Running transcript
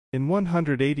In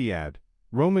 180 AD,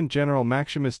 Roman general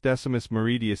Maximus Decimus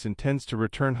Meridius intends to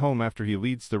return home after he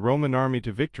leads the Roman army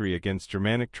to victory against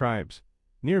Germanic tribes,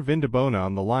 near Vindobona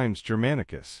on the Limes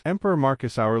Germanicus. Emperor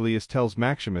Marcus Aurelius tells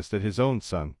Maximus that his own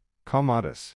son,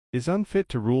 Commodus, is unfit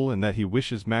to rule and that he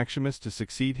wishes Maximus to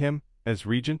succeed him, as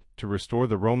regent, to restore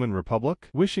the Roman Republic.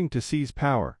 Wishing to seize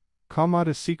power,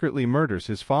 Commodus secretly murders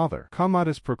his father.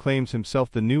 Commodus proclaims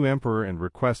himself the new emperor and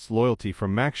requests loyalty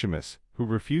from Maximus, who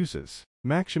refuses.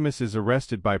 Maximus is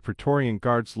arrested by Praetorian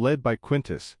Guards led by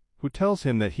Quintus, who tells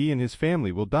him that he and his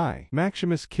family will die.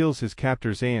 Maximus kills his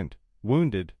captors and,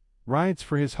 wounded, rides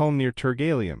for his home near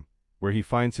Turgalium, where he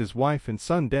finds his wife and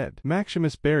son dead.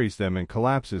 Maximus buries them and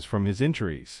collapses from his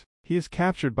injuries. He is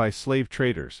captured by slave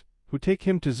traders, who take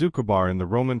him to Zuccabar in the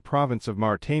Roman province of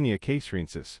Mauretania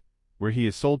Caesariensis, where he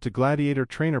is sold to gladiator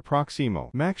trainer Proximo.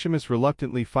 Maximus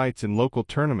reluctantly fights in local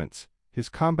tournaments, his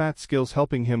combat skills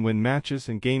helping him win matches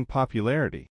and gain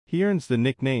popularity. He earns the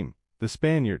nickname, the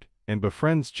Spaniard, and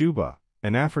befriends Juba,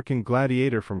 an African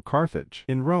gladiator from Carthage.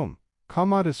 In Rome,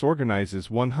 Commodus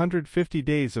organizes 150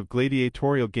 days of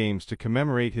gladiatorial games to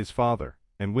commemorate his father,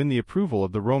 and win the approval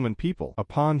of the Roman people.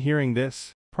 Upon hearing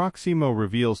this, Proximo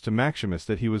reveals to Maximus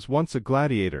that he was once a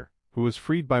gladiator, who was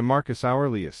freed by Marcus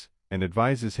Aurelius, and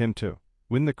advises him to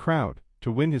win the crowd,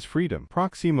 to win his freedom.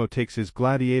 Proximo takes his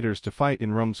gladiators to fight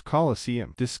in Rome's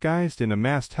Colosseum. Disguised in a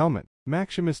masked helmet,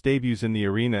 Maximus debuts in the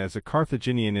arena as a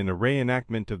Carthaginian in a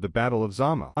reenactment of the Battle of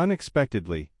Zama.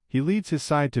 Unexpectedly, he leads his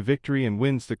side to victory and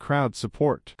wins the crowd's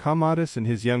support. Commodus and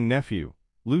his young nephew,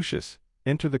 Lucius,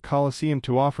 enter the Colosseum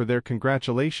to offer their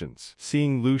congratulations.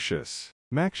 Seeing Lucius,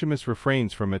 Maximus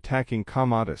refrains from attacking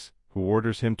Commodus, who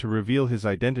orders him to reveal his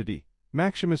identity.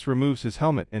 Maximus removes his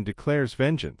helmet and declares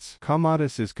vengeance.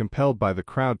 Commodus is compelled by the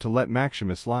crowd to let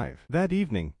Maximus live. That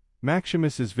evening,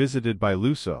 Maximus is visited by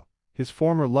Lucia, his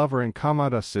former lover and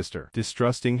Commodus' sister.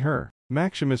 Distrusting her,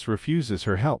 Maximus refuses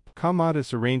her help.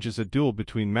 Commodus arranges a duel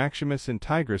between Maximus and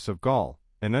Tigris of Gaul,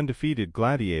 an undefeated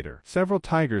gladiator. Several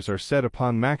tigers are set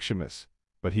upon Maximus,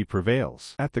 but he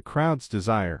prevails. At the crowd's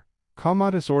desire,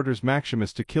 Commodus orders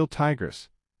Maximus to kill Tigris,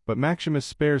 but Maximus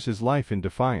spares his life in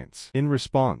defiance. In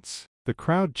response, the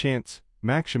crowd chants,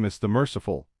 "Maximus the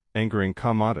Merciful," angering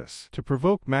Commodus. To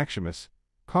provoke Maximus,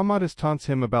 Commodus taunts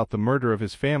him about the murder of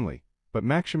his family, but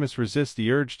Maximus resists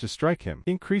the urge to strike him.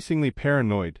 Increasingly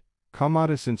paranoid,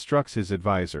 Commodus instructs his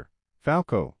advisor,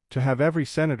 Falco, to have every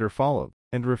senator followed,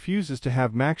 and refuses to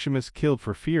have Maximus killed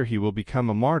for fear he will become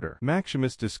a martyr.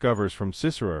 Maximus discovers from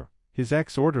Cicero, his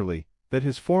ex-orderly, that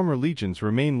his former legions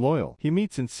remain loyal. He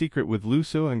meets in secret with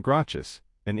Lucio and Gracchus,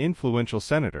 an influential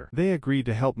senator. They agree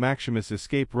to help Maximus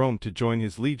escape Rome to join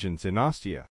his legions in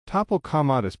Ostia, topple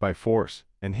Commodus by force,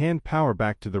 and hand power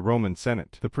back to the Roman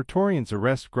Senate. The Praetorians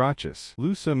arrest Gracchus.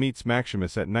 Lucio meets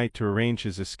Maximus at night to arrange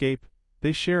his escape.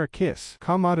 They share a kiss.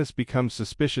 Commodus becomes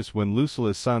suspicious when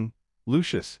Lucilla's son,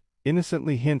 Lucius,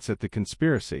 innocently hints at the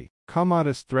conspiracy.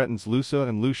 Commodus threatens Lucio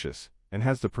and Lucius, and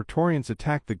has the Praetorians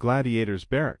attack the gladiators'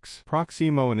 barracks.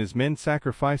 Proximo and his men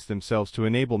sacrifice themselves to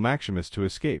enable Maximus to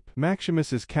escape.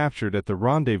 Maximus is captured at the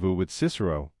rendezvous with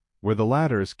Cicero, where the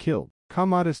latter is killed.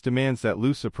 Commodus demands that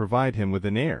Lucio provide him with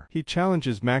an heir. He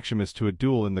challenges Maximus to a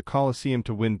duel in the Colosseum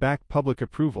to win back public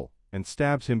approval, and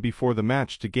stabs him before the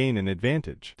match to gain an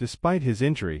advantage. Despite his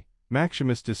injury,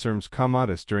 Maximus disarms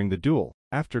Commodus during the duel.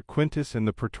 After Quintus and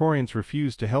the Praetorians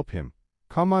refuse to help him,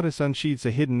 Commodus unsheathes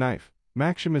a hidden knife.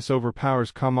 Maximus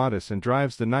overpowers Commodus and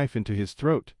drives the knife into his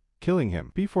throat, killing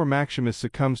him. Before Maximus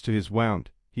succumbs to his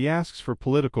wound, he asks for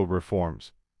political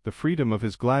reforms, the freedom of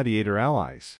his gladiator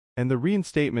allies, and the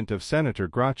reinstatement of Senator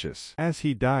Gracchus. As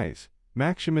he dies,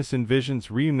 Maximus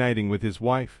envisions reuniting with his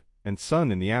wife and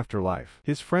son in the afterlife.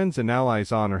 His friends and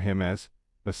allies honor him as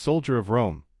a soldier of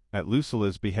Rome, at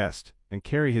Lucilla's behest, and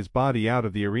carry his body out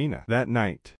of the arena. That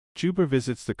night, Juba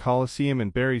visits the Colosseum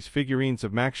and buries figurines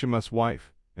of Maximus'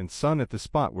 wife and son at the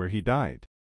spot where he died.